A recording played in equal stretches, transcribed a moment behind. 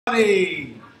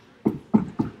Hey.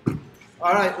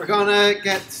 All right, we're gonna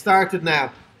get started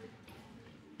now.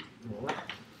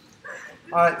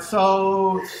 All right,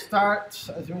 so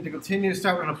as we need to continue,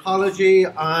 start with an apology.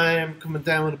 I'm coming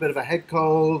down with a bit of a head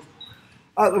cold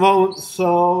at the moment,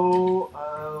 so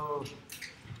I'll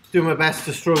do my best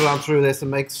to struggle on through this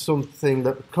and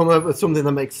come up with something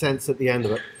that makes sense at the end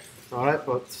of it. All right,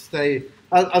 but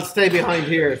I'll stay behind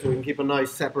here so we can keep a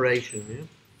nice separation. Yeah?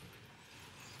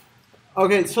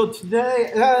 Okay, so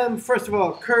today, first of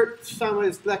all, Kurt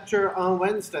Samway's lecture on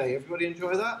Wednesday. Everybody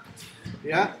enjoy that?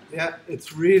 Yeah.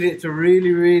 It's a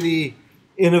really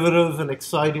innovative and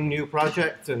exciting new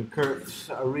project, and Kurt's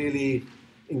a really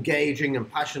engaging and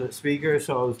passionate speaker.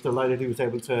 So I was delighted he was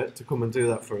able to come and do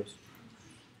that for us.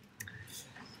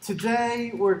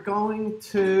 Today we're going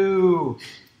to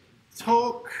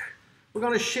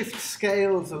shift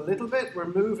scales a little bit. We're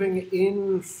moving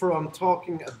in from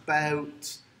talking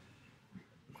about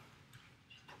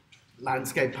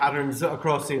landscape patterns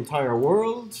across the entire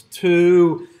world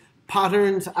to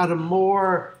patterns at a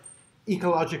more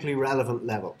ecologically relevant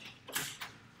level.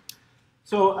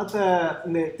 So at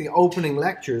the opening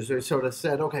lectures, I sort of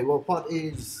said, okay, well, what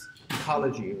is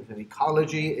ecology? And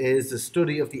ecology is the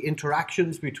study of the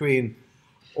interactions between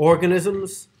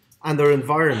organisms and their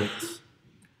environments.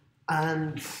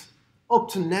 And up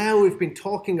to now, we've been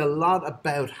talking a lot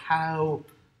about how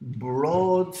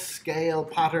broad-scale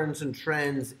patterns and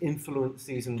trends influence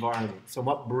these environments, and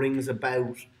what brings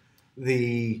about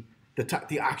the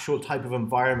actual type of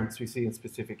environments we see in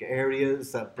specific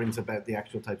areas, that brings about the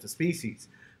actual types of species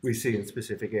we see in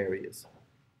specific areas.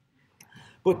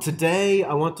 But today,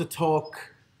 I want to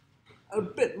talk a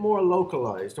bit more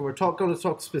localized, and we're going to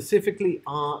talk specifically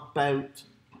about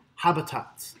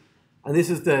habitats. And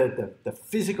this is the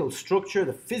physical structure,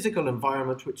 the physical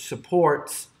environment which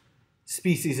supports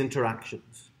species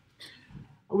interactions.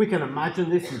 We can imagine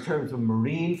this in terms of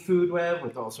marine food web,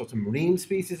 with all sorts of marine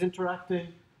species interacting,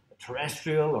 a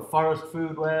terrestrial or forest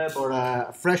food web, or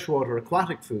a freshwater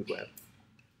aquatic food web.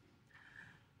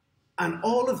 And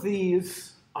all of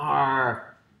these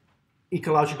are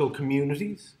ecological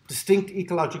communities, distinct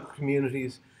ecological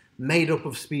communities made up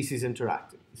of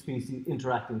interacting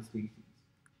species.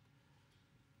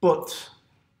 But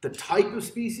the type of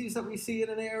species that we see in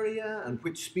an area, and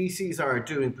which species are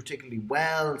doing particularly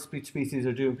well, and which species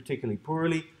are doing particularly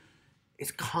poorly,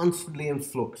 is constantly in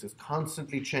flux, is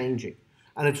constantly changing.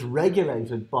 And it's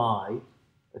regulated by,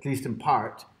 at least in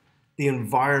part, the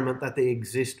environment that they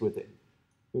exist within.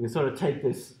 We can sort of take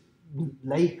this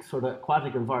lake, sort of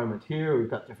aquatic environment here. We've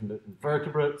got different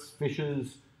invertebrates,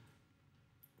 fishes,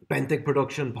 benthic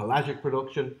production, pelagic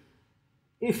production.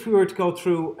 If we were to go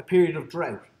through a period of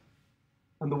drought,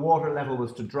 and the water level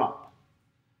was to drop,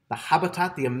 the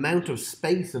habitat, the amount of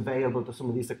space available to some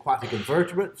of these aquatic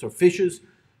invertebrates or fishes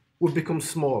would become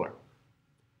smaller.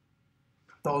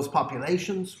 Those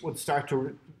populations would start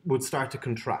to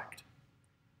contract.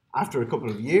 After a couple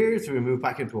of years, we move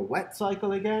back into a wet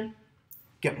cycle again,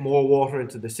 get more water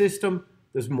into the system,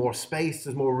 there's more space,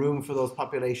 there's more room for those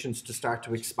populations to start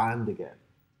to expand again.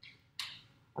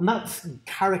 And that's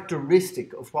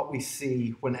characteristic of what we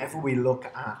see whenever we look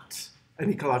at an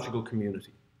ecological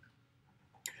community.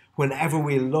 Whenever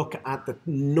we look at the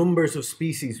numbers of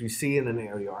species we see in an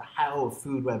area or how a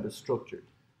food web is structured,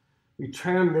 we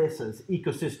term this as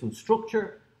ecosystem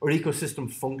structure or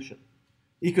ecosystem function.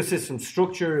 Ecosystem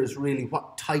structure is really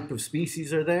what type of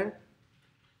species are there.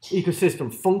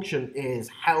 Ecosystem function is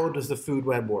how does the food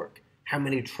web work? How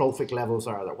many trophic levels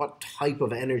are there? What type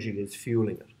of energy is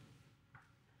fueling it?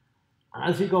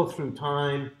 And as you go through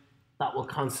time, that will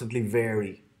constantly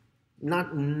vary.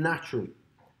 Not naturally.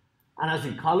 And as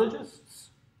ecologists,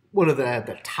 one of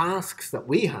the tasks that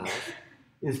we have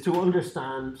is to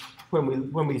understand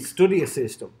when we study a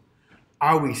system,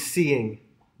 are we seeing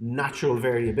natural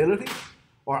variability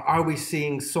or are we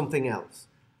seeing something else?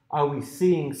 Are we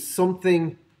seeing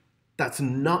something that's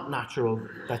not natural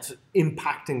that's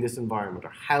impacting this environment,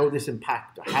 or how this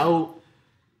impacts, or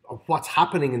what's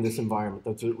happening in this environment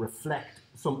that will reflect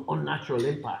some unnatural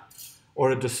impact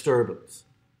or a disturbance?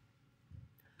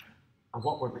 And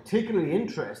what we're particularly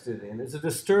interested in is a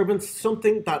disturbance,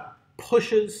 something that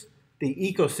pushes the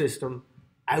ecosystem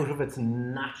out of its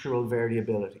natural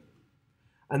variability.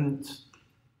 And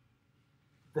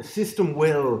the system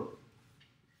will,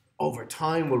 over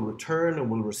time, will return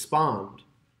and will respond.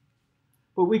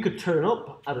 But we could turn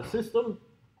up at a system,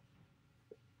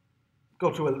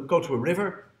 go to a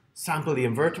river, sample the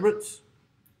invertebrates.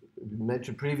 We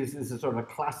mentioned previously, this is sort of a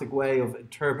classic way of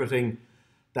interpreting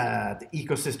the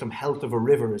ecosystem health of a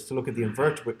river, is to look at the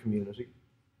invertebrate community.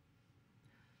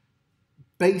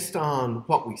 based on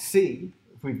what we see,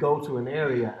 if we go to an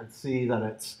area and see that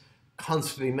it's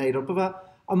constantly made up of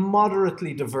a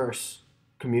moderately diverse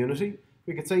community,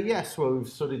 we could say, yes, well, we've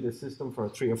studied this system for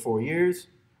 3 or 4 years.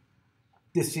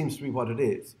 This seems to be what it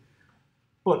is.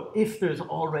 But if there's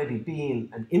already been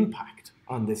an impact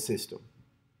on this system,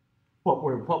 what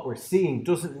we're seeing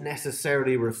doesn't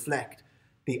necessarily reflect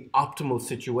the optimal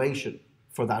situation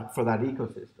for that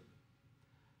ecosystem.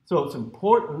 So it's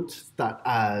important that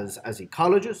as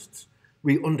ecologists,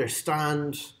 we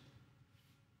understand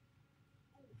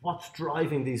what's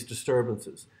driving these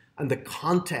disturbances and the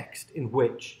context in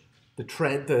which the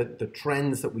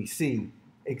trends that we see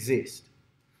exist.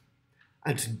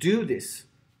 And to do this,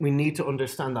 we need to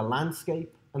understand the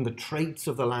landscape and the traits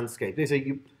of the landscape. These are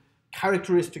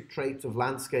characteristic traits of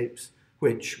landscapes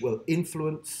which will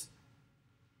influence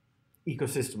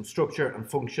ecosystem structure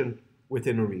and function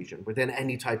within a region, within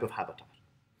any type of habitat.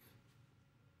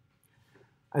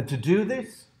 And to do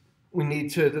this,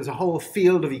 there's a whole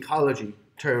field of ecology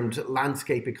termed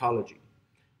landscape ecology.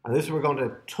 And we're going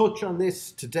to touch on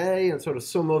this today and sort of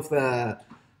some of the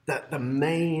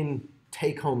main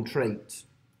take-home traits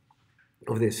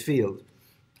of this field.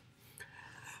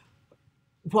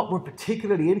 What we're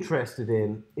particularly interested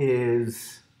in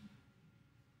is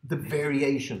the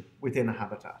variation within a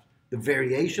habitat. The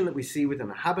variation that we see within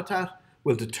a habitat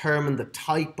will determine the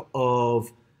type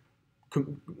of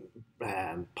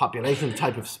population, the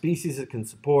type of species it can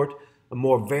support. A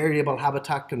more variable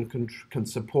habitat can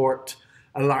support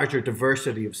a larger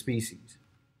diversity of species.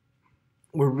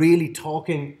 We're really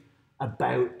talking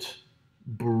about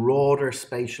broader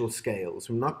spatial scales.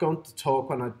 I'm not going to talk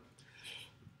when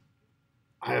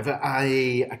I have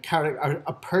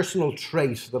a personal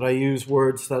trait that I use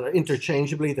words that are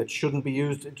interchangeably that shouldn't be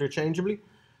used interchangeably.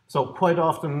 So quite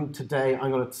often today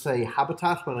I'm going to say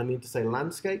habitat when I mean to say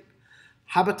landscape.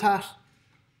 Habitat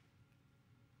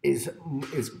is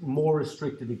more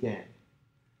restricted again.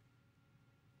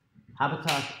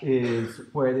 Habitat is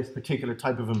where this particular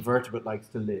type of invertebrate likes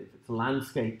to live. Its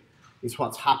landscape is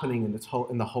what's happening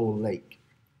in the whole lake.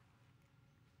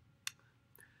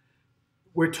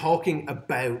 We're talking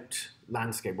about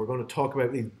landscape. We're going to talk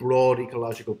about these broad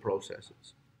ecological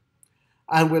processes.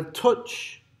 And we'll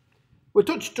touch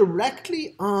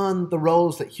directly on the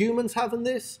roles that humans have in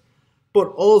this, but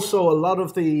also a lot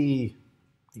of the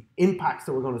impacts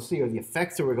that we're going to see or the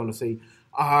effects that we're going to see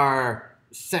are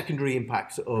secondary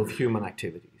impacts of human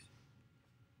activities.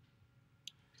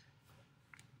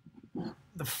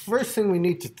 The first thing we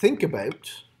need to think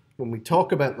about when we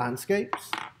talk about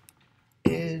landscapes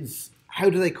is how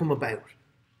do they come about?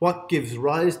 What gives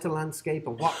rise to landscape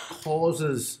and what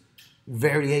causes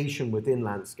variation within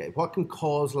landscape? What can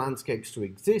cause landscapes to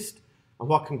exist and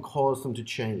what can cause them to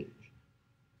change?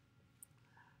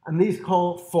 And these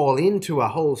fall into a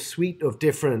whole suite of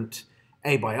different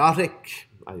abiotic,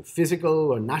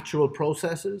 physical or natural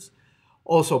processes.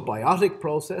 Also biotic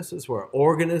processes where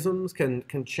organisms can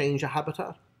change a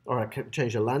habitat or can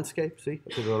change a landscape, see,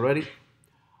 I did it already.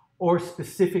 Or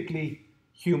specifically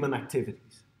human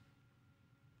activities.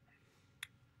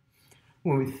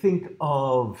 When we think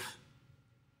of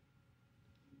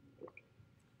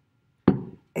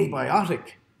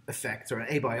abiotic effects or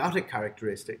abiotic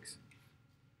characteristics,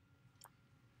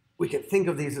 we can think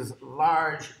of these as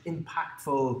large,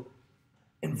 impactful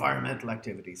environmental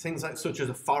activities, things such as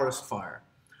a forest fire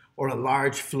or a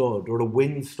large flood or a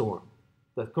windstorm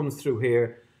that comes through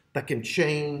here that can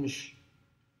change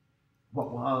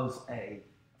what was a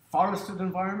forested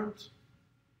environment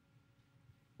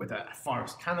with a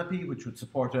forest canopy which would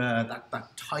support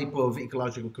that type of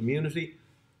ecological community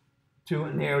to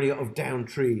an area of down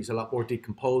trees, a lot more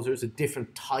decomposers, a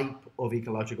different type of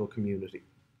ecological community.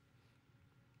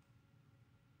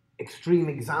 Extreme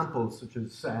examples such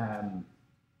as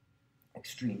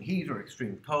extreme heat or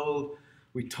extreme cold.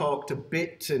 We talked a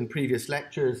bit in previous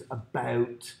lectures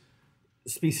about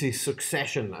species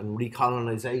succession and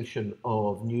recolonization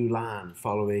of new land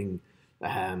following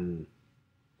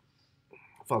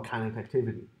volcanic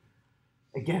activity.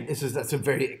 Again, that's a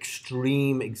very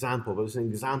extreme example, but it's an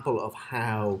example of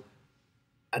how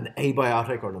an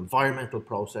abiotic or an environmental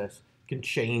process can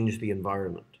change the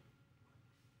environment.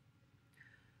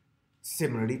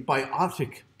 Similarly,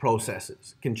 biotic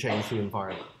processes can change the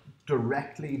environment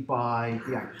directly by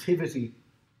the activity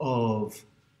of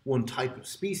one type of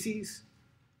species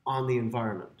on the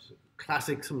environment.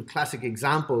 Some classic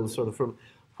examples sort of from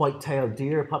white-tailed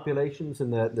deer populations in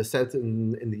the south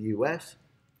in the US,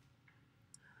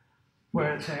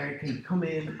 where they can come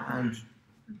in and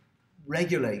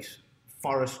regulate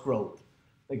forest growth.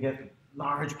 They get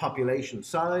large population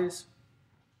size,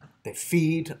 they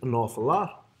feed an awful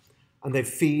lot, and they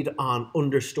feed on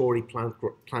understory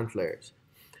plant layers.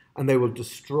 And they will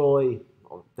destroy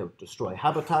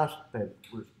habitat, they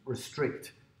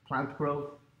restrict plant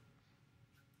growth.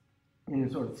 You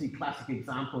sort of see classic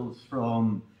examples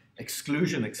from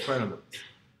exclusion experiments,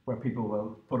 where people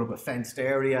will put up a fenced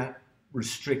area,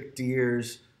 restrict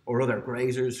deers or other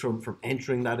grazers from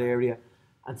entering that area,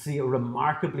 and see a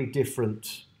remarkably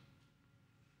different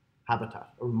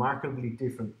habitat, remarkably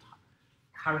different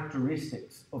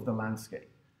characteristics of the landscape.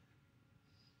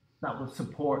 That will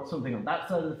support something on that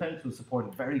side of the fence, will support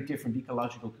a very different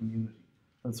ecological community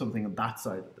than something on that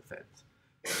side of the fence,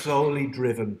 solely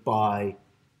driven by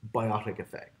biotic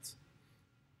effects.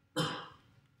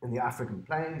 In the African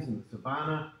plains, in the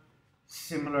savannah,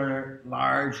 similar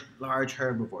large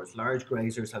herbivores, large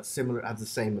grazers have the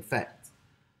same effect.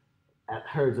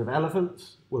 Herds of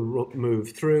elephants will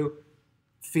move through,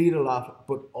 feed a lot,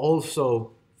 but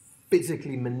also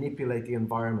physically manipulate the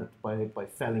environment by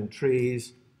felling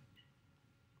trees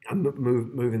and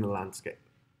moving the landscape.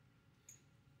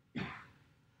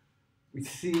 We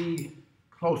see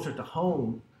closer to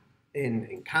home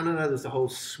in Canada, there's a whole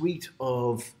suite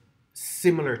of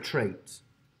similar traits.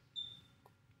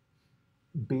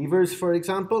 Beavers, for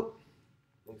example,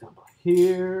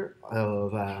 here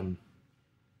of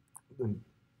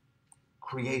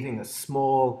creating a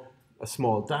small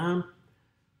dam,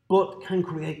 but can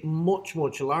create much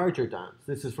larger dams.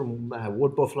 This is from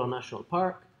Wood Buffalo National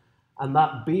Park, and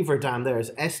that beaver dam there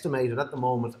is estimated at the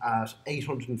moment at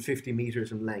 850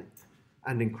 meters in length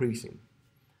and increasing.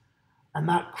 And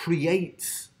that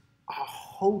creates a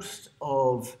host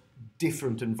of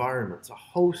different environments, a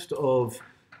host of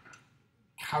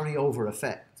carryover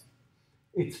effects.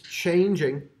 It's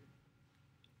changing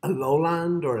a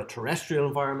lowland or a terrestrial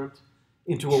environment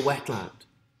into a wetland.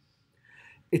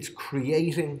 It's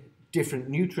creating different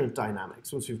nutrient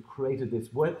dynamics. Once we've created this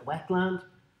wetland,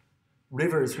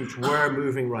 rivers which were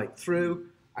moving right through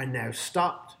are now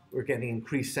stopped. We're getting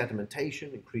increased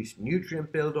sedimentation, increased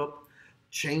nutrient buildup,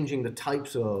 changing the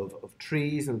types of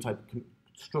trees and the type of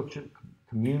construction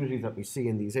communities that we see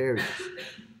in these areas.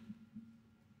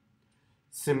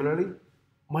 Similarly,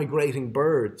 migrating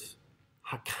birds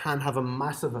can have a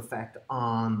massive effect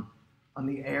on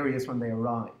the areas when they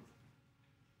arrive.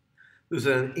 There's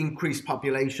an increased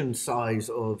population size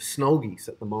of snow geese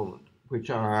at the moment, which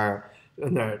are,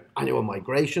 in their annual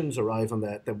migrations, arrive on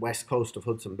the west coast of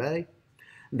Hudson Bay.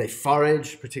 And they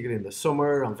forage, particularly in the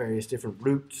summer, on various different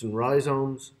roots and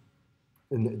rhizomes.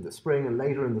 In the spring and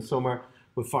later in the summer,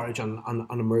 will forage on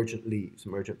emergent leaves,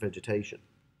 emergent vegetation.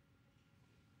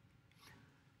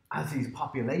 As these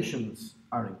populations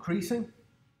are increasing,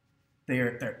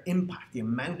 their impact, the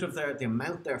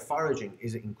amount they're foraging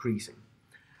is increasing.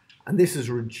 And this is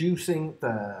reducing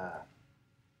the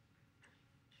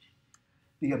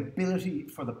ability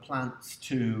for the plants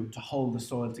to hold the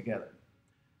soil together,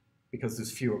 because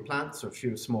there's fewer plants or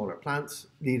fewer smaller plants,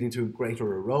 leading to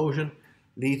greater erosion,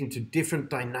 leading to different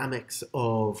dynamics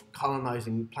of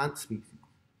colonizing plant species.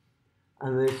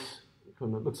 And this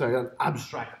kind of looks like an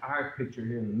abstract art picture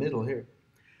here in the middle here,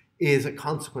 is a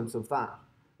consequence of that.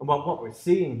 And what we're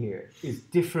seeing here is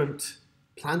different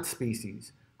plant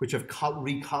species which have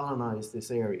recolonized this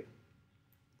area,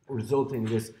 resulting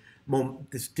in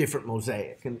this different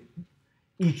mosaic. And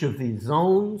each of these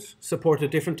zones support a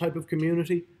different type of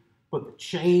community, but the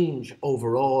change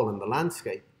overall in the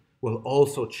landscape will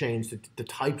also change the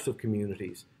types of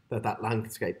communities that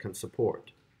landscape can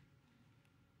support.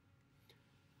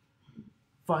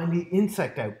 Finally,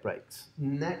 insect outbreaks.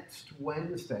 Next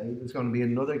Wednesday, there's going to be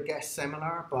another guest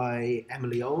seminar by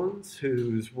Emily Owens,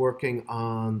 who's working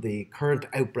on the current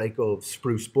outbreak of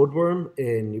spruce budworm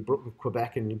in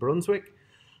Quebec and New Brunswick.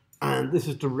 And this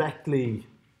is directly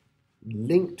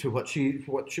linked to what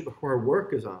her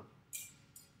work is on.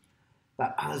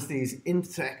 That as these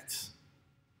insects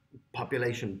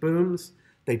population booms,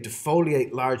 they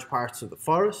defoliate large parts of the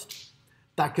forest.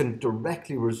 That can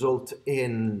directly result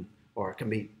in, or can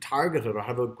be targeted or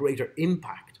have a greater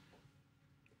impact,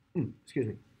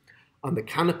 on the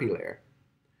canopy layer.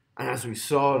 And as we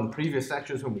saw in previous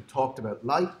lectures when we talked about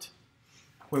light,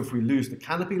 if we lose the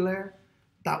canopy layer,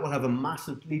 that will have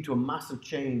lead to a massive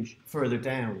change further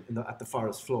down at the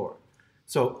forest floor.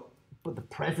 So, but the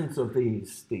presence of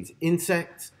these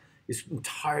insects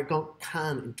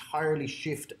can entirely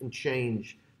shift and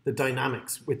change the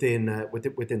dynamics within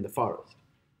the forest.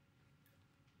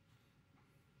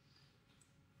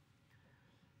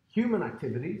 Human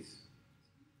activities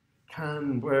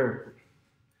we're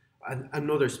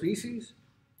another species,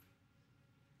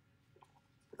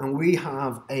 and we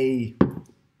have an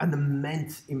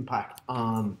immense impact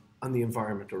on the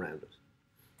environment around us.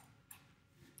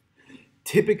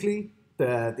 typically,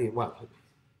 well,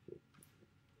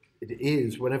 it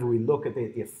is whenever we look at the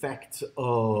effects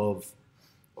of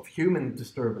human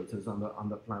disturbances on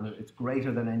the planet, it's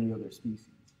greater than any other species.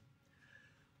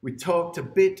 We talked a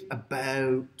bit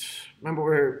about,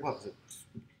 remember what was it?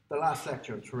 The last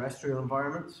lecture on terrestrial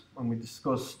environments, when we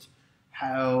discussed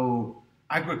how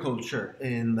agriculture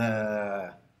in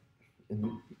the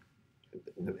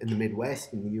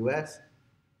Midwest, in the US,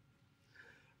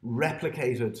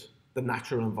 replicated the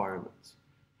natural environments,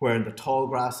 where in the tall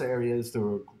grass areas there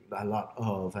were a lot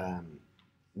of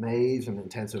maize and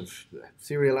intensive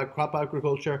cereal crop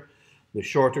agriculture, the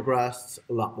shorter grass,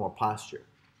 a lot more pasture.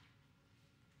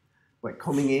 By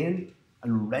coming in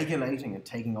and regulating and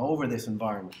taking over this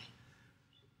environment,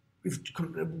 we've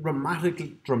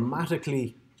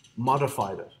dramatically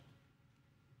modified it,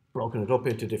 broken it up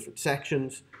into different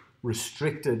sections,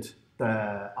 restricted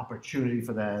the opportunity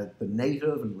for the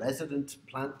native and resident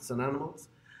plants and animals,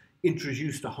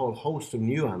 introduced a whole host of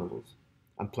new animals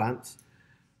and plants,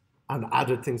 and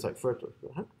added things like fertilizer.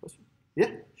 Question?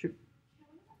 Yeah, sure.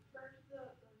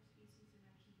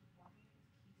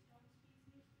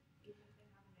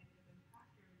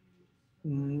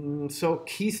 So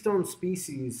keystone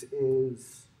species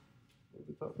is,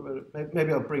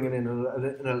 maybe I'll bring it in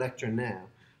a lecture now,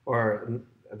 or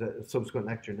a subsequent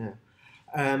lecture now.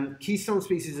 Keystone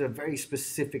species is a very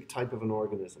specific type of an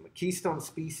organism. A keystone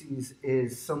species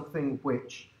is something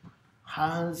which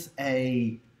has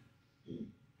an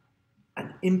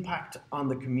impact on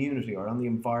the community or on the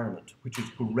environment which is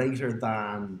greater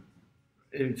than,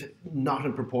 not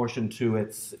in proportion to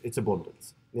its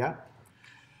abundance. Yeah?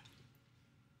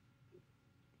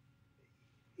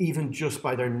 Even just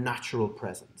by their natural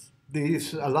presence.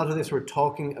 A lot of this we're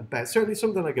talking about, certainly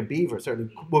something like a beaver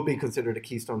certainly would be considered a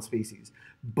keystone species,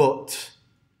 but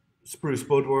spruce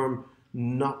budworm,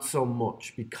 not so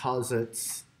much, because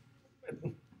it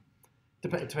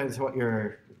depends what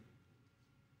your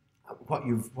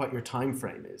time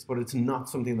frame is, but it's not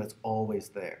something that's always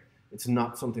there. It's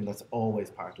not something that's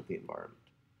always part of the environment.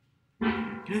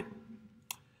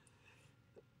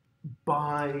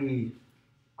 By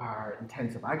our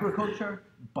intensive agriculture,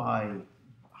 by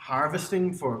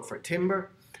harvesting for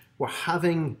timber, we're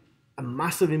having a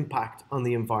massive impact on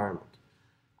the environment.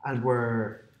 And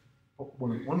one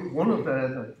of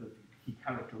the key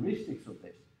characteristics of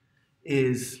this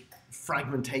is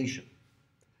fragmentation,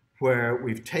 where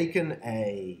we've taken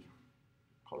a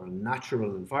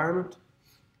natural environment,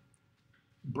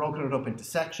 broken it up into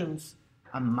sections,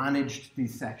 and managed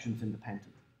these sections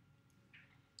independently.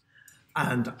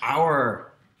 And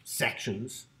our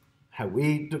sections, how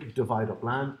we divide up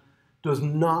land, does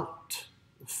not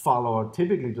follow,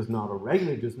 typically does not, or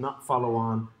regularly does not follow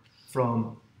on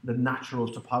from the natural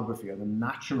topography or the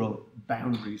natural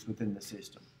boundaries within the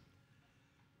system.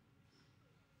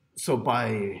 So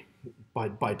by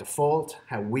default,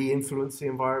 how we influence the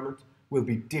environment will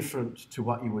be different to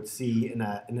what you would see in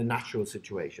a natural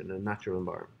situation, in a natural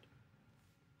environment.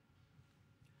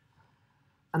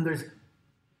 And there's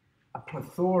a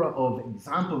plethora of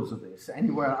examples of this.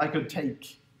 Anywhere I could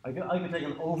take an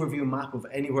overview map of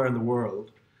anywhere in the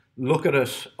world, look at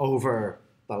it over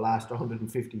the last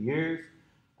 150 years,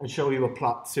 and show you a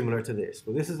plot similar to this.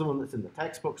 But this is the one that's in the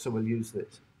textbook, so we'll use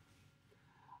this.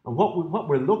 And what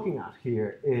we're looking at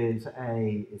here is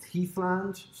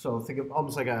heathland. So think of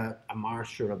almost like a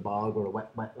marsh or a bog or a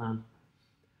wetland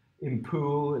in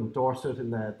Poole in Dorset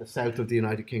in the south of the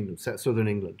United Kingdom, southern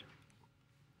England.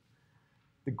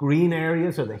 The green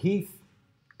areas are the heath.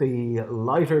 The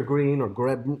lighter green or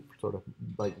greben, sort of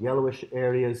like yellowish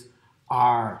areas,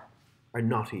 are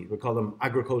not heath. We call them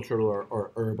agricultural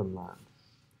or urban land.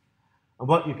 And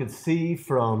what you can see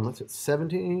from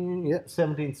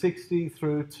 1760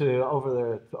 through to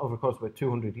over the course of about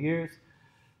 200 years,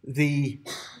 the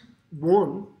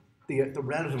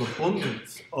relative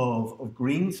abundance of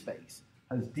green space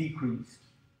has decreased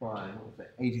by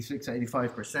 86,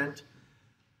 85%.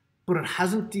 But it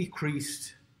hasn't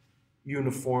decreased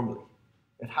uniformly.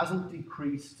 It hasn't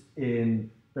decreased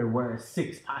in, there were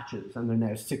 6 patches, and there are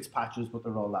now 6 patches, but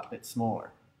they're all that bit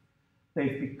smaller.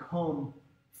 They've become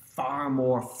far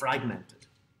more fragmented.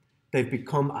 They've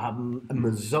become a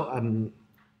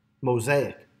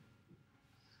mosaic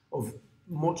of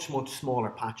much, much smaller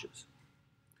patches.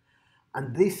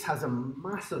 And this has a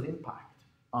massive impact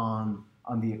on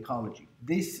the ecology.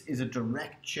 This is a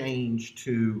direct change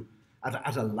to,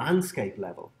 at a landscape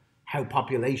level, how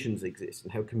populations exist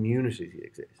and how communities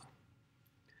exist.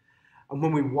 And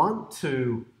when we want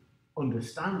to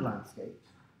understand landscapes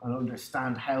and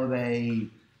understand how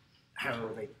how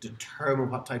they determine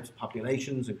what types of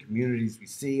populations and communities we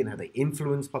see and how they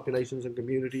influence populations and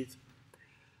communities.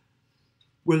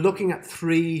 We're looking at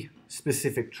 3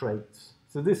 specific traits.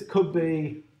 So this could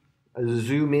be a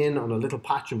zoom in on a little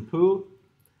patch and pool,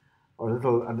 or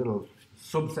a little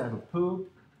subset of pool.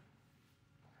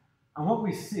 And what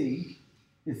we see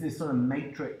is this sort of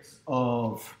matrix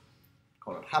of,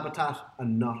 call it habitat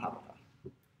and not habitat.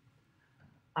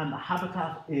 And the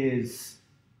habitat is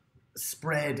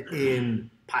spread in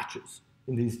patches,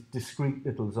 in these discrete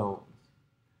little zones.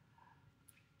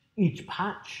 Each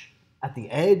patch at the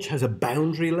edge has a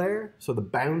boundary layer, so the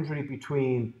boundary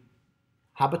between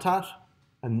habitat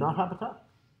and not habitat.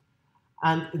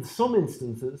 And in some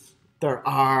instances, there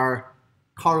are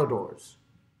corridors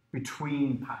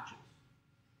between patches.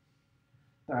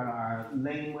 There are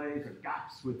laneways or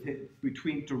gaps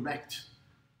between direct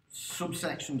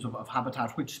subsections of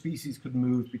habitat which species could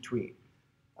move between,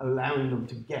 allowing them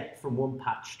to get from one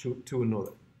patch to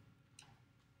another.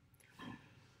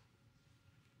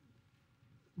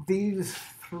 These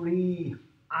 3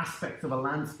 aspects of a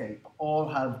landscape all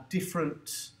have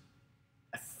different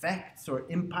effects or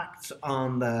impacts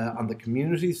on the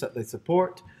communities that they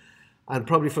support. And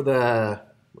probably for the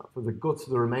guts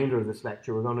of the remainder of this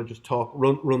lecture, we're going to just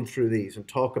run through these and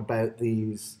talk about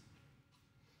these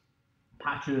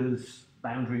patches,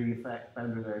 boundary effects,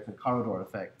 boundary layers, and corridor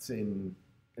effects in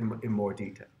more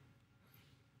detail.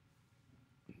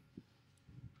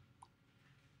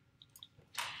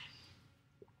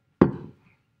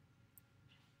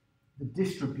 The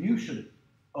distribution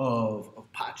of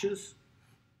patches,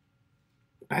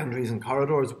 boundaries, and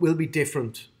corridors will be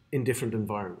different in different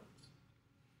environments.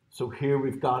 So here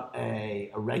we've got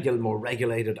a more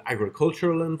regulated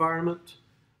agricultural environment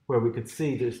where we could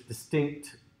see there's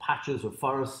distinct patches of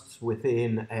forests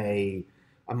within a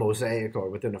mosaic or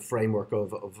within a framework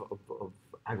of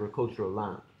agricultural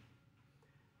land.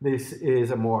 This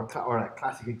is a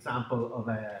classic example of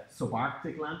a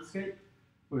subarctic landscape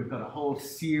where we've got a whole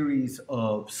series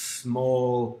of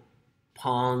small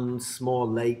ponds, small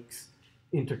lakes,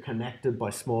 interconnected by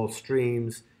small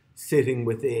streams, sitting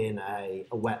within a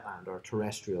wetland or a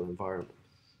terrestrial environment.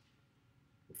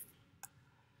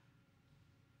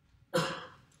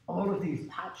 All of these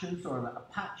patches, or a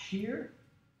patch here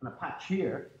and a patch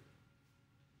here,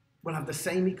 will have the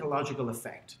same ecological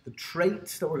effect. The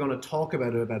traits that we're going to talk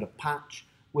about a patch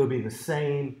will be the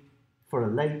same for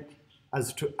a lake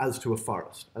as for a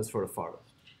forest,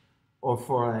 or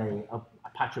for a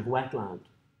patch of wetland,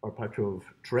 or a patch of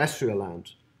terrestrial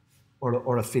land,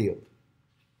 or a field.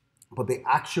 But the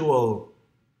actual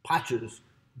patches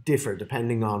differ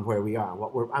depending on where we are.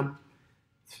 And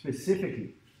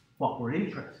specifically, what we're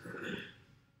interested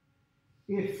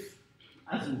in. If,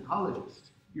 as an ecologist,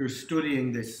 you're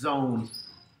studying this zone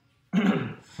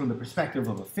from the perspective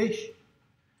of a fish,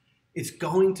 it's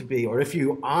going to be, or if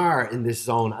you are in this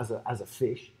zone as a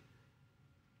fish,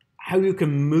 how you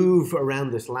can move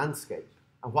around this landscape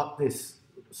and what this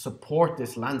support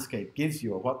this landscape gives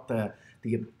you, or what the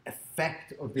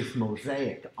effect of this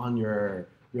mosaic on your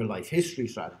life history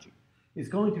strategy is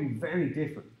going to be very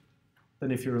different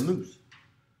than if you're a moose.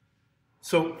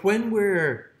 So when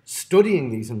we're studying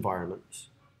these environments,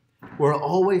 we're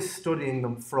always studying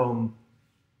them from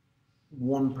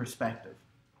one perspective.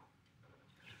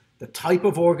 The type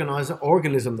of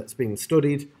organism that's being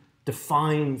studied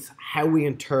defines how we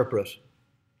interpret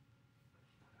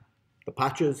the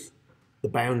patches, the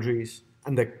boundaries,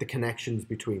 and the connections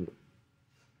between them.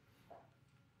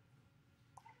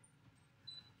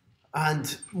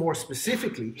 And more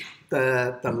specifically,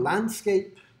 the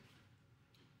landscape,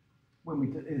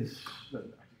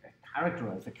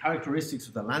 the characteristics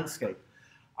of the landscape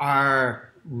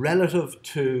are relative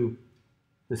to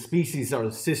the species or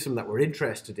the system that we're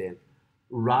interested in,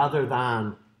 rather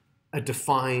than a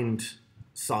defined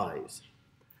size.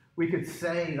 We could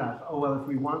say that, oh well, if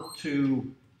we want to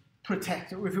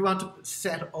protect, or if we want to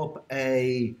set up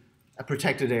a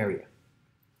protected area,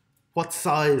 what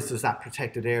size does that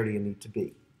protected area need to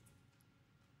be?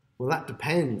 Well, that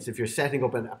depends. If you're setting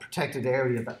up a protected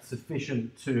area that's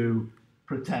sufficient to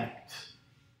protect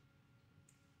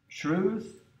shrews,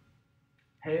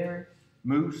 hares,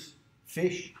 moose,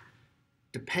 fish,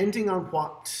 depending on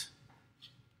what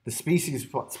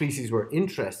species we're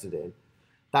interested in,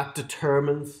 that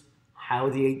determines how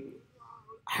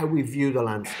we view the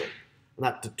landscape. And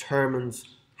that determines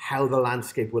how the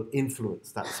landscape will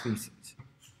influence that species.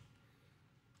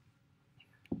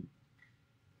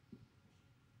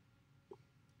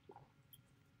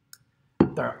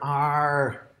 There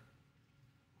are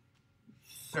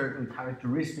certain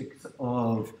characteristics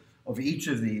of of each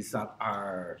of these that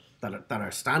are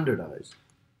standardized.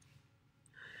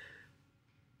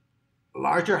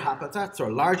 Larger habitats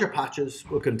or larger patches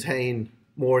will contain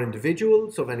more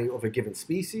individuals of a given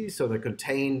species, so they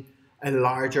contain a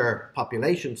larger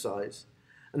population size,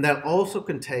 and they'll also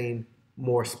contain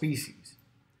more species.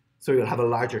 So you'll have a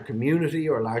larger community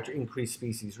or a larger increased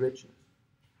species richness.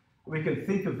 We can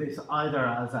think of this either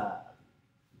as a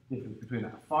difference between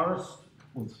a forest,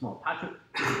 one small patch.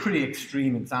 It's a pretty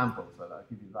extreme example, so I'll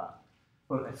give you that.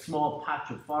 But a small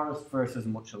patch of forest versus a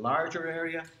much larger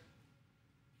area.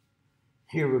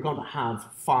 Here we're going to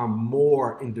have far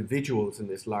more individuals in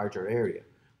this larger area.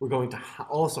 We're going to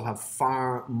also have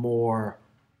far more,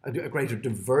 a greater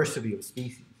diversity of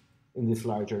species in this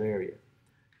larger area.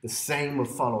 The same will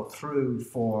follow through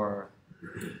for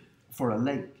a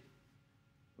lake.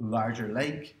 A larger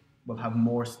lake will have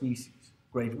more species,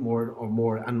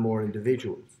 more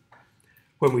individuals.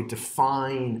 When we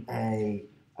define a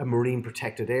marine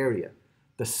protected area,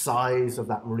 the size of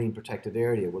that marine protected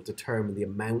area will determine the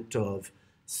amount of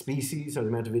species or the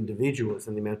amount of individuals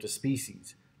and the amount of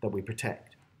species that we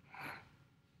protect.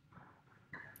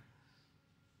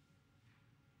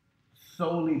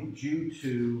 Solely due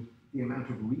to the amount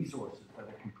of resources that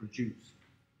it can produce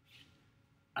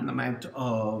and the amount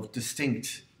of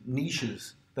distinct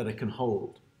niches that it can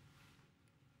hold.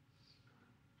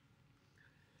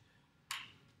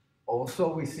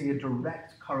 Also, we see a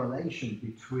direct correlation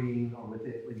between, or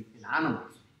in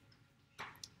animals,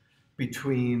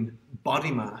 between body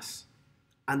mass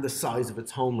and the size of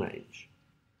its home range.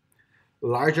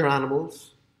 Larger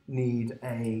animals need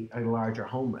a larger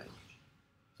home range.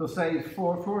 So say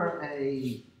for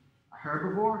a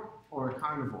herbivore or a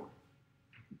carnivore,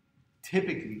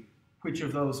 typically, which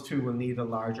of those two will need a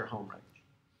larger home range?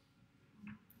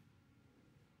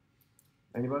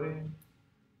 Anybody?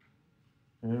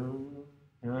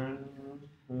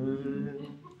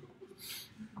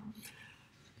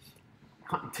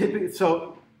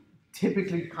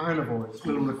 Typically carnivores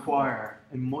will require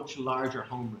a much larger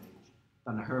home range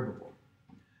than a herbivore.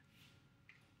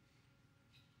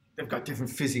 They've got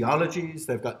different physiologies,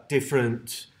 they've got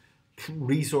different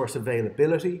resource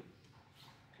availability,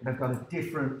 they've got a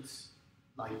different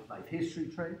life history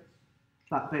trait,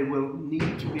 that they will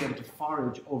need to be able to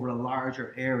forage over a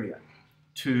larger area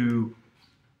to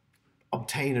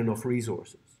obtain enough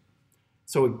resources.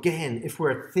 So again, if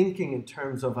we're thinking in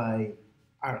terms of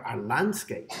our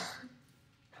landscape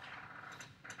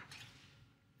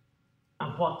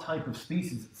and what type of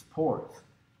species it supports,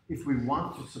 if we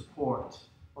want to support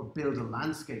or build a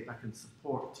landscape that can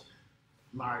support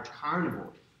large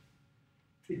carnivores,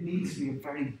 it needs to be a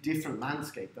very different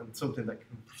landscape than something that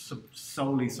can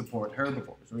solely support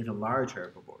herbivores or even large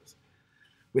herbivores.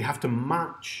 We have to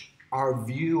match our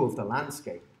view of the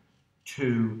landscape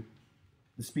to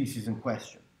the species in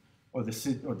question or the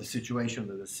situation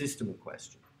or the system in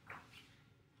question.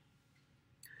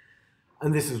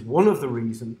 And this is one of the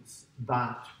reasons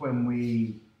that when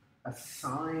we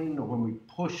assign or when we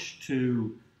push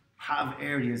to have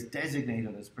areas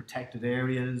designated as protected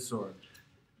areas or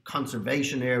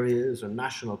conservation areas or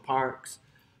national parks,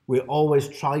 we always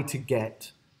try to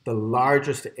get the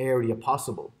largest area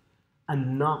possible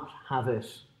and not have it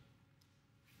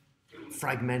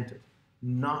fragmented,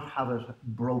 not have it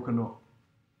broken up.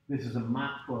 This is a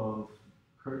map of,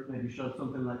 Kurt maybe showed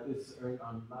something like this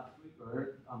on last week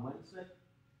or on Wednesday,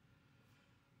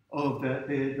 of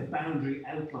the boundary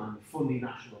outline of Fundy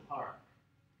National Park.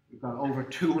 We've got over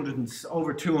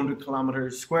 200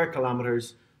 kilometers, square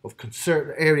kilometers of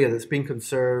area that's been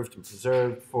conserved and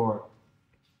preserved for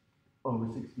over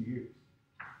 60 years.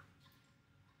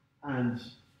 And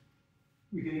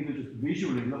we can even just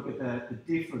visually look at the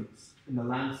difference in the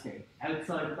landscape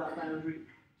outside of that boundary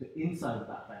to inside of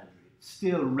that boundary. It's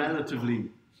still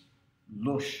relatively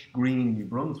lush, green New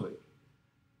Brunswick,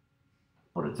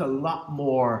 but it's a lot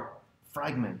more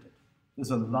fragmented. There's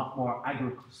a lot more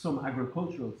some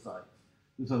agricultural sites.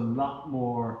 There's a lot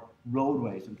more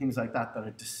roadways and things like that that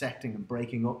are dissecting and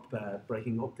breaking up the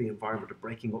environment or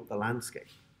breaking up the landscape.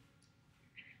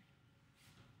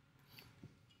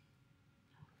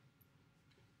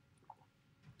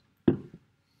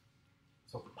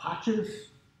 So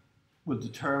patches will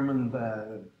determine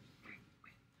the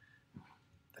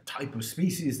type of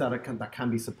species that can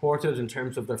be supported in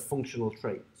terms of their functional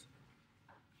traits.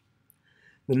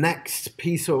 The next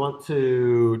piece I want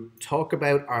to talk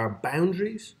about are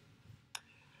boundaries.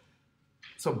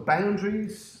 So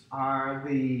boundaries are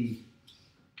the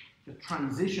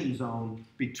transition zone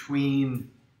between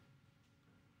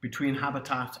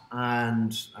habitat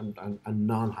and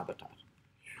non-habitat.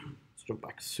 Let's jump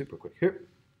back super quick here.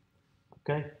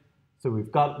 Okay, So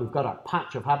we've got our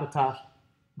patch of habitat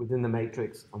within the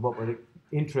matrix, and what we're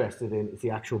interested in is the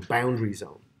actual boundary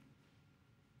zone.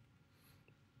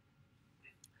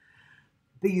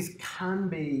 These can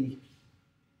be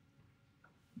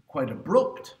quite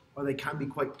abrupt, or they can be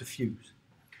quite diffuse.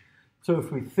 So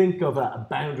if we think of a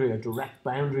boundary, a direct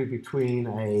boundary between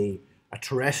a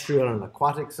terrestrial and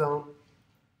aquatic zone,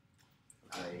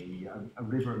 a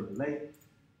river and a lake,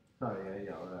 sorry,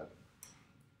 a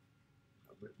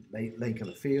lake and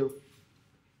a field,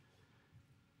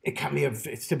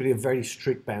 it's typically a very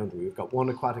strict boundary. We've got one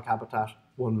aquatic habitat,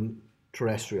 one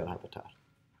terrestrial habitat.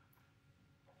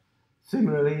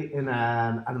 Similarly, in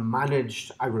a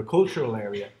managed agricultural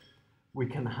area, we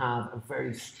can have a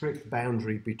very strict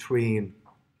boundary between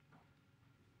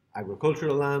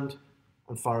agricultural land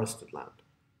and forested land.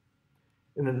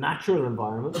 In a natural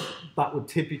environment, that would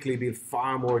typically be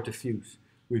far more diffuse.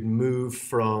 We'd move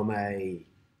from a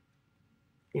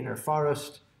inner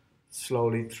forest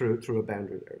slowly through a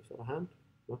boundary there. Is that a hand?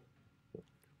 No? No.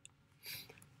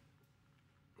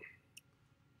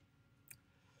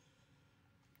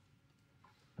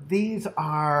 These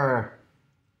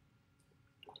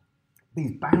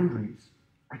boundaries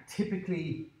are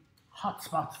typically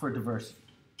hotspots for diversity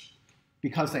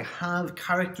because they have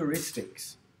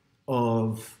characteristics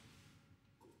of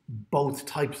both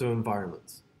types of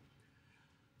environments.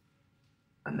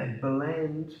 And they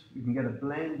blend, you can get a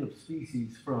blend of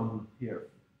species from here,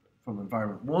 from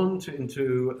environment 1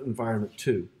 into environment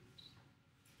 2.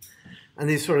 And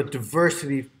these sort of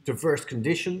diverse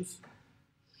conditions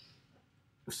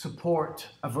support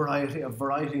a variety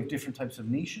of different types of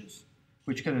niches,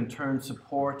 which can in turn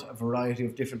support a variety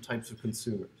of different types of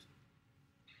consumers.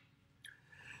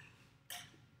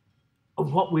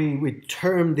 And what we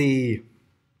term the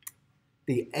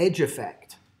edge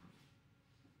effect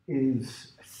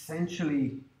is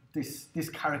essentially this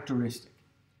characteristic,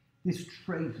 this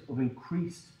trait of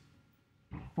increased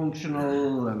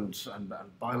functional and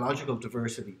biological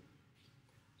diversity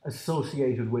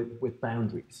associated with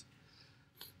boundaries.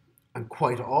 And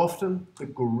quite often, the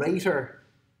greater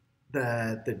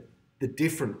the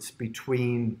difference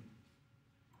between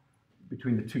the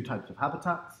two types of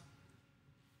habitats,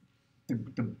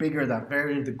 the bigger that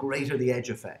variant, the greater the edge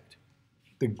effect,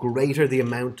 the greater the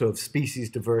amount of species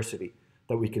diversity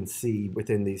that we can see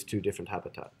within these two different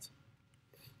habitats.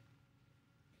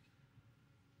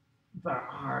 There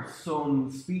are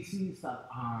some species that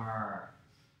are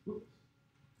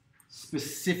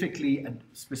specifically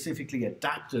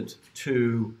adapted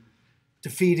to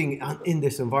feeding in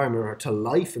this environment or to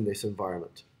life in this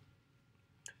environment.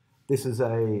 This is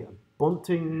a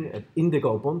bunting, an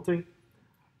indigo bunting,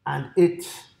 and it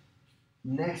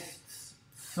nests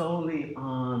solely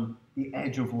on the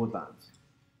edge of woodlands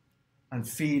and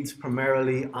feeds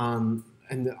primarily in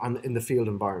the field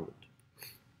environment.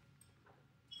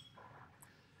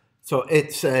 So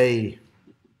it's a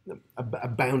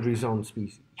boundary zone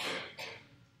species.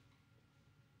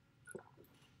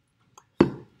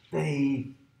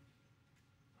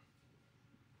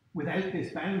 Without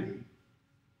this boundary,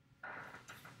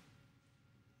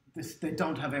 they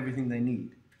don't have everything they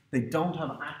need. They don't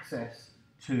have access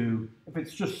to, if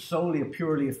it's just solely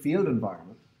purely a field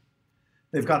environment,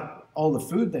 they've got all the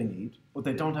food they need, but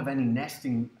they don't have any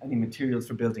materials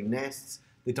for building nests.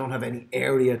 They don't have any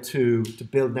area to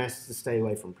build nests to stay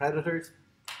away from predators.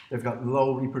 They've got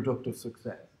low reproductive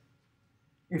success.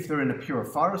 If they're in a pure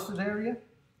forested area,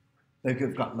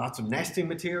 they've got lots of nesting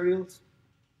materials.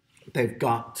 They've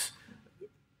got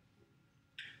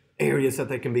areas that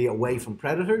they can be away from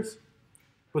predators,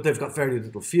 but they've got very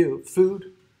little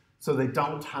food, so they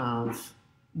don't have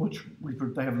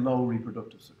they have low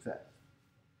reproductive success.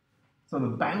 So the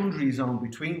boundary zone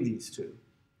between these two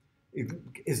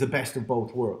is the best of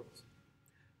both worlds.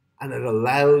 And it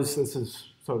allows, this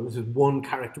is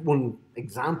one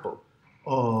example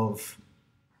of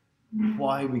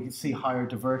why we can see higher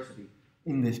diversity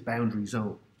in this boundary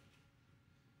zone.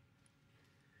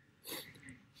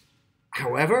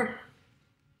 However,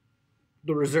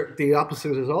 the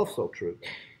opposite is also true.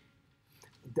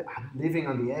 Living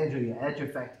on the edge, or the edge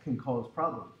effect, can cause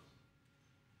problems.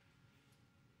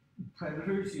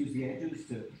 Predators use the edges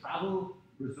to travel,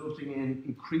 resulting in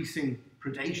increasing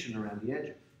predation around the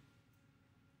edges.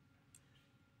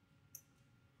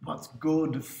 What's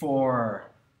good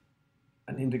for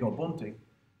an indigo bunting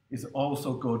is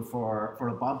also good for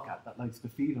a bobcat that likes to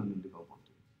feed on indigo bunting.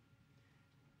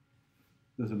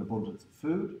 There's an abundance of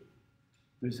food.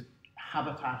 There's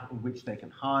habitat in which they can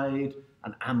hide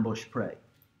and ambush prey.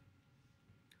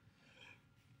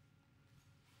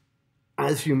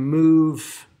 As you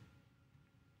move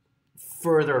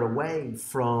further away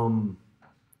from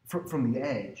the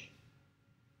edge,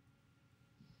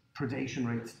 predation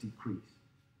rates decrease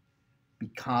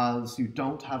because you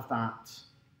don't have that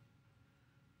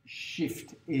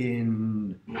shift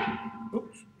in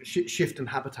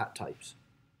habitat types.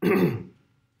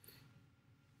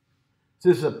 So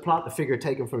this is a figure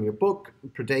taken from your book,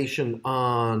 predation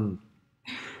on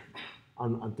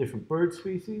different bird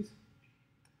species.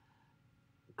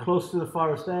 Close to the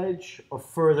forest edge or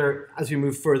further as you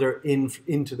move further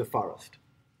into the forest.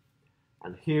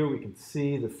 And here we can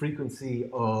see the frequency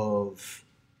of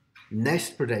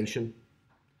nest predation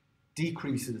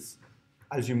decreases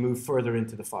as you move further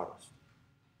into the forest.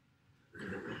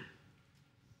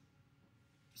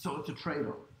 So it's a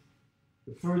trade-off.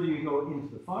 The further you go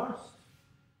into the forest,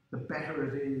 the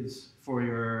better it is for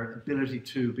your ability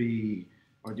to be,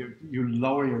 or you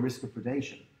lower your risk of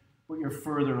predation, but you're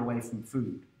further away from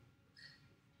food.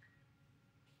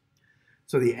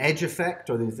 So the edge effect,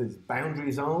 or these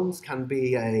boundary zones, can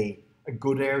be a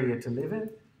good area to live in,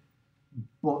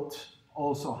 but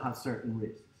also have certain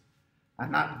risks.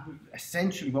 And that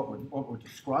essentially what we're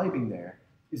describing there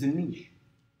is a niche.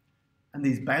 And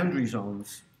these boundary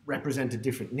zones represent a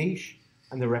different niche,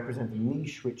 and they represent a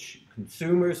niche which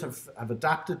consumers have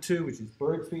adapted to, which is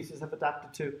bird species have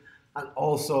adapted to, and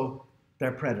also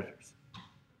their predators.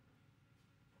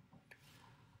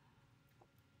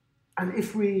 And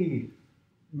if we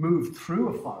move through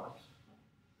a forest,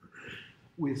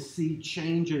 we'll see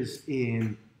changes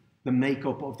in the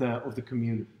makeup of the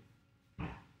community.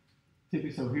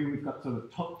 Typically, so here we've got sort of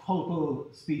total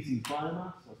species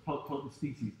biomass, or total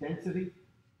species density.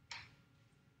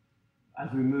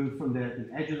 As we move from the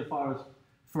edge of the forest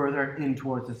further in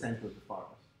towards the center of the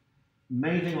forest. The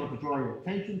main thing I want to draw your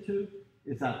attention to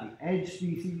is that the edge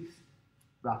species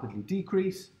rapidly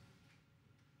decrease,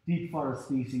 deep forest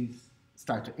species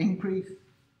start to increase,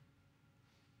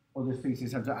 other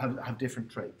species have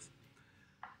different traits.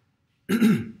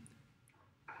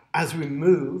 As we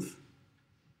move,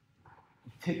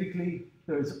 typically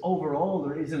there is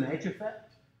an edge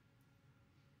effect,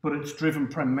 but it's driven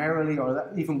primarily, or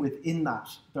that even within that,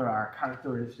 there are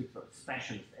characteristics of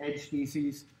specialist edge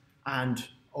species and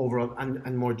overall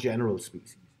and more general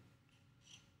species.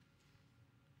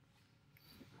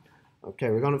 Okay,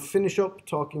 we're going to finish up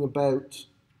talking about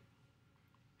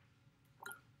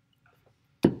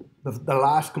the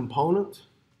last component,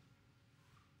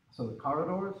 so the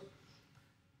corridors.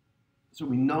 So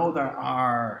we know there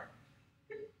are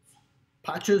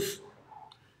patches.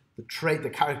 The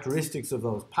characteristics of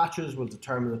those patches will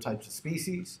determine the types of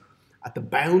species. At the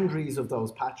boundaries of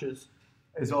those patches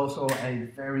is also a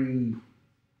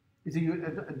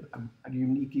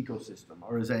unique ecosystem,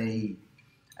 or is an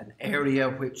area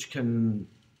which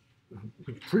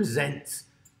presents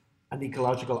an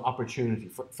ecological opportunity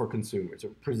for consumers.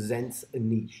 It presents a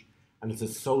niche, and it's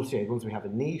associated. Once we have a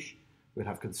niche, we'll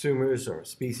have consumers or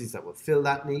species that will fill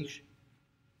that niche.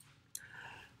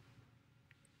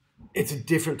 It's a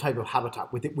different type of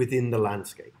habitat within the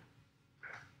landscape.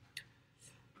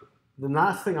 The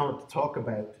last thing I want to talk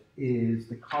about is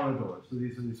the corridors. So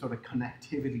these are the sort of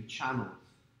connectivity channels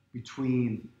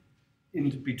between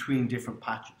different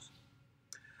patches.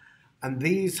 And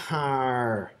these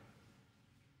are,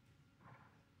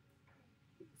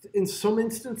 in some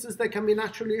instances, they can be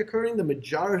naturally occurring. The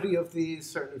majority of these,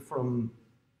 certainly from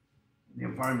the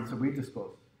environments that we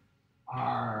discussed,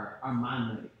 are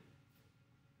man-made.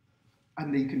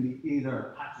 And they can be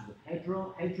either patches of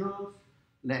hedgerows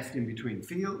left in between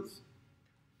fields,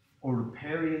 or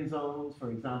riparian zones,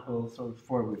 for example. So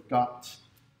for we've got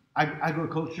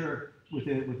agriculture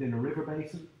within a river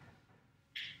basin,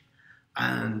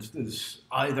 and there's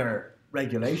either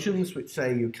regulations which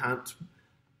say you can't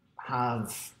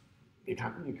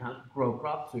grow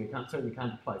crops, or you certainly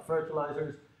can't apply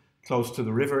fertilizers close to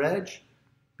the river edge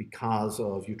because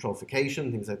of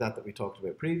eutrophication, things like that we talked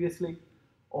about previously,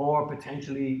 or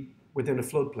potentially within a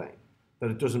floodplain,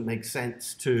 that it doesn't make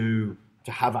sense to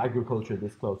have agriculture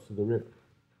this close to the river.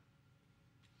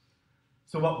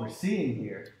 So what we're seeing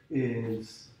here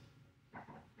is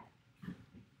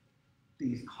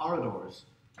these corridors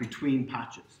between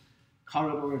patches,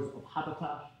 corridors of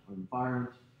habitat or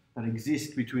environment that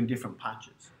exist between different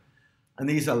patches. And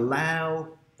these can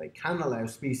allow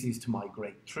species to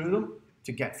migrate through them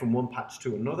to get from one patch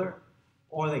to another,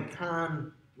 or they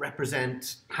can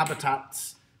represent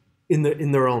habitats in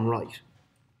their own right.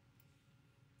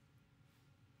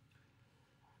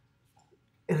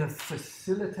 It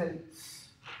facilitates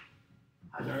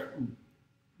either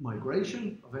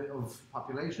migration of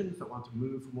populations that want to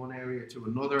move from one area to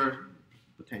another,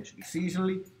 potentially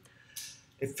seasonally.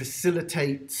 It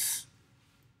facilitates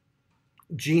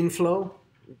gene flow,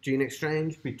 gene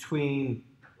exchange between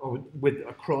or with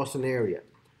across an area.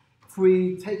 If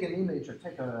we take an image or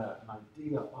take an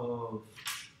idea of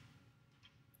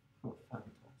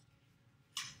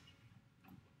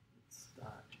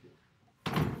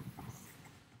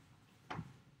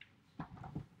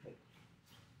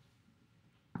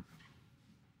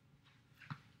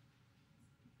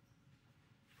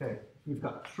okay, we've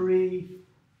got three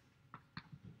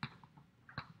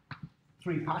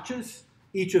patches.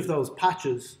 Each of those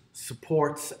patches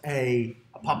supports a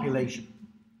population.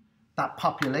 That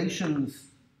population's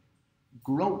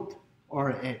growth or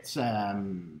its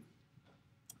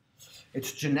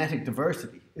genetic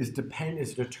diversity is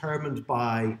determined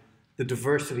by the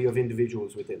diversity of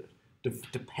individuals within it,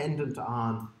 dependent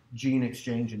on gene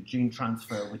exchange and gene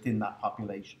transfer within that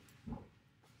population.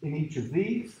 In each of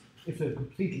these, if they're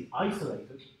completely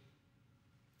isolated,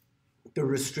 they're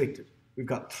restricted. We've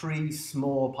got three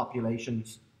small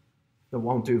populations that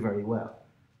won't do very well.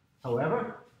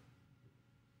 However,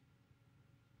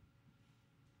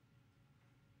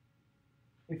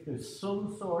 if there's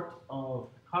some sort of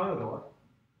corridor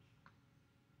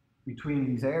between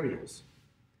these areas,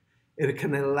 it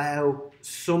can allow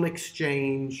some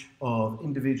exchange of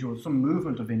individuals, some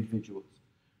movement of individuals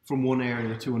from one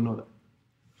area to another.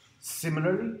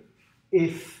 Similarly,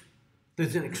 if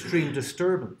there's an extreme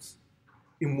disturbance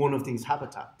in one of these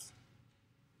habitats,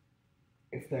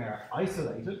 if they're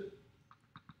isolated,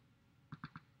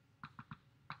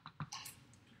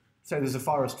 say there's a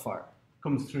forest fire,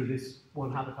 comes through this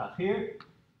one habitat here,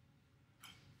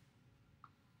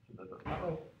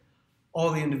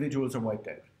 all the individuals are wiped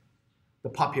out. The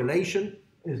population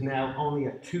is now only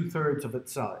at 2/3 of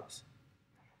its size.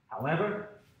 However,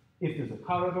 if there's a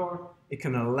corridor, it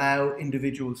can allow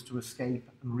individuals to escape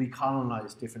and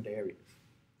recolonize different areas.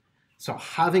 So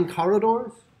having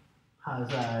corridors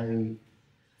has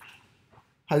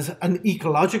an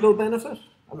ecological benefit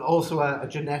and also a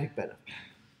genetic benefit.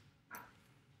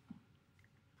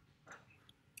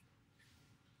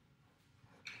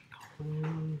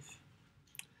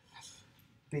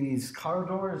 These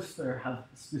corridors have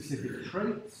specific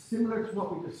traits similar to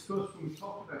what we discussed when we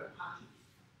talked about patches.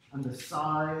 And the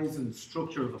size and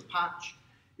structure of a patch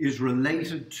is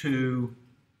related to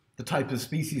the type of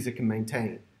species it can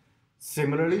maintain.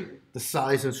 Similarly, the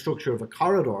size and structure of a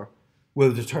corridor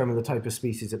will determine the type of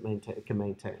species it can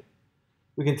maintain.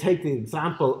 We can take the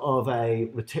example of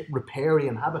a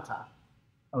riparian habitat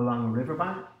along a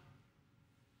riverbank.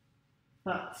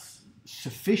 That's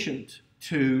sufficient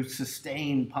to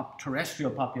sustain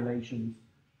terrestrial populations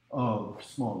of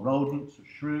small rodents or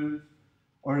shrews,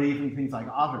 or even things like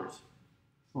otters,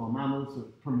 small mammals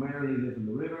that primarily live in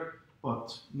the river,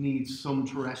 but need some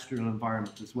terrestrial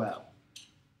environment as well.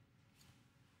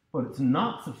 But it's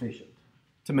not sufficient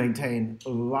to maintain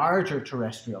larger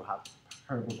terrestrial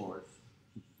herbivores,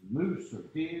 such as moose or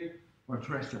deer, or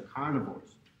terrestrial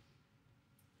carnivores.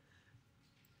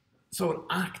 So it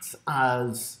acts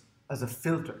as a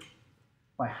filter.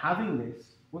 By having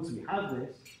this, once we have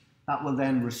this, that will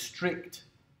then restrict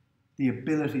the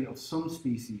ability of some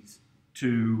species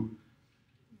to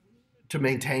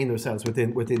maintain themselves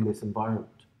within this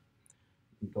environment.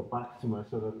 Go back to my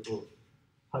sort of little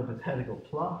hypothetical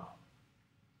plot.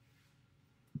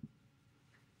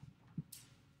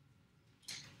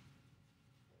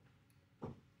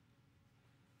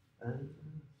 And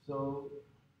so,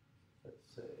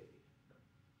 let's say,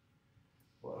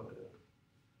 well,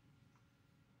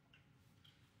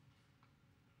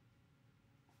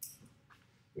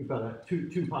 we've got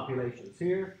two populations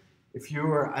here. If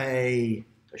you're a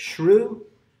shrew,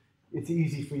 it's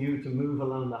easy for you to move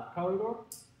along that corridor.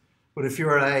 But if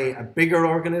you're a bigger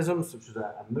organism, such as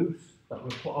a moose,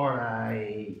 or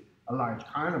a large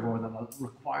carnivore that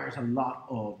requires a lot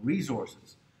of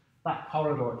resources, that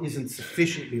corridor isn't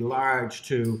sufficiently large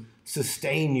to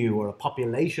sustain you or a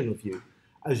population of you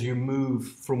as you move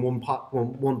from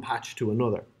one patch to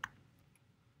another.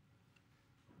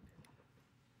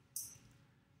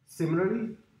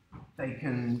 Similarly,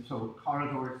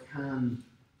 corridors can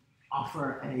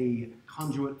offer a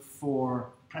conduit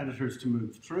for predators to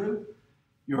move through.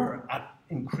 You're at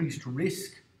increased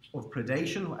risk of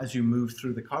predation as you move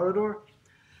through the corridor.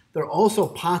 There are also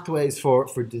pathways for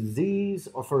disease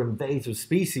or for invasive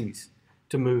species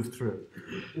to move through.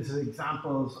 This is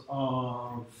examples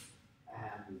of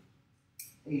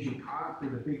Asian carp, the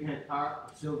big head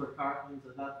carp, silver carp, things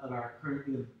like that are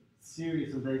currently a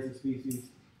serious invasive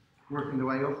species working their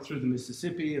way up through the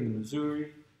Mississippi and the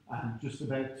Missouri and just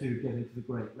about to get into the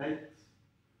Great Lakes.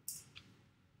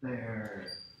 They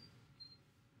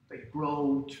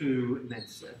grow to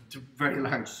very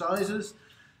large sizes,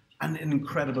 and in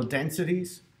incredible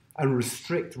densities, and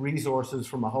restrict resources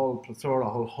from a whole plethora, a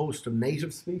whole host of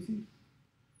native species.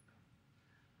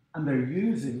 And they're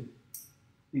using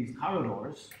these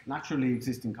corridors, naturally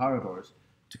existing corridors,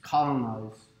 to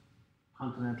colonize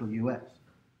continental US.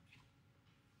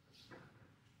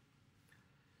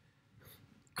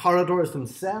 Corridors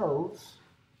themselves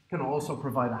can also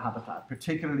provide a habitat,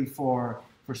 particularly for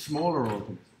smaller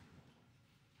organisms.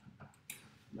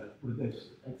 With this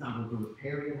example, the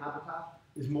riparian habitat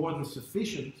is more than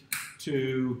sufficient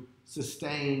to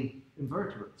sustain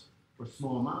invertebrates or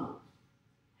small mammals.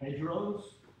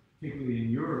 Hedgerows, particularly in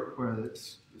Europe, where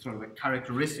it's sort of a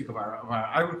characteristic of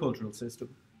our agricultural system,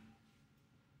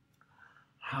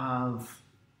 are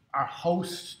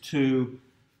host to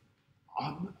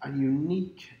a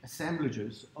unique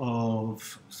assemblages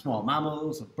of small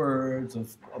mammals, of birds,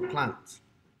 of plants.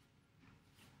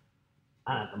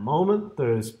 And at the moment,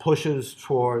 there's pushes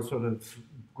towards sort of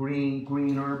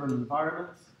green urban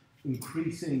environments,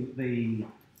 increasing the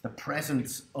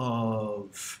presence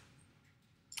of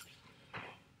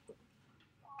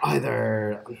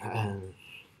either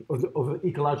of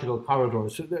ecological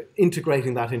corridors, so they're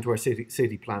integrating that into our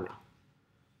city planning.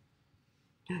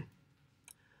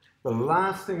 The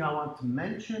last thing I want to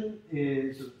mention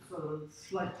is a sort of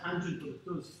slight tangent, but it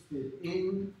does fit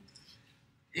in,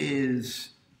 is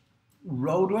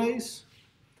roadways.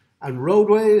 And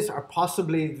roadways are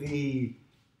possibly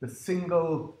the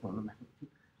single,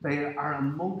 they are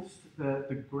amongst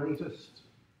the greatest,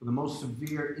 the most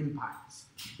severe impacts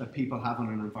that people have on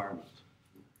an environment.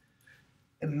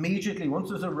 Immediately, once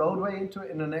there's a roadway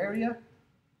in an area,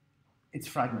 it's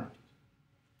fragmented.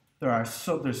 There's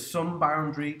some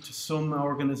boundary to some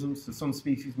organisms, to some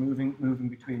species moving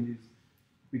between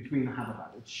a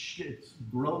habitat. It's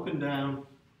broken down.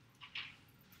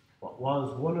 What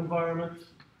was one environment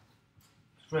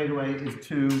straight away is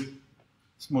two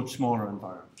much smaller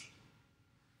environments.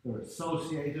 They're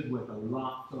associated with a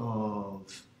lot of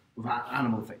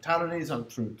animal fatalities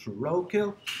through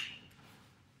roadkill.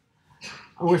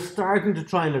 And we're starting to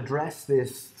try and address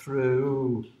this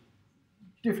through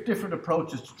different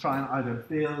approaches to try and either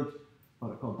build what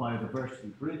are called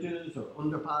biodiversity bridges or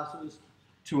underpasses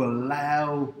to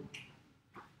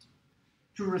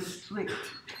restrict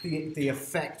the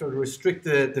effect or to restrict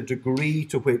the degree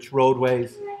to which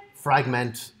roadways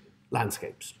fragment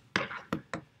landscapes.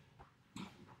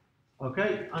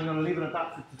 Okay, I'm going to leave it at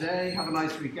that for today. Have a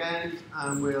nice weekend,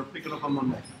 and we'll pick it up on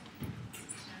Monday.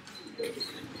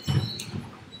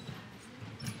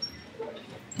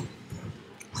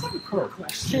 I have a quick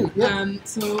question. Yeah.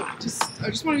 So I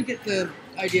just want to get the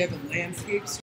idea of a landscape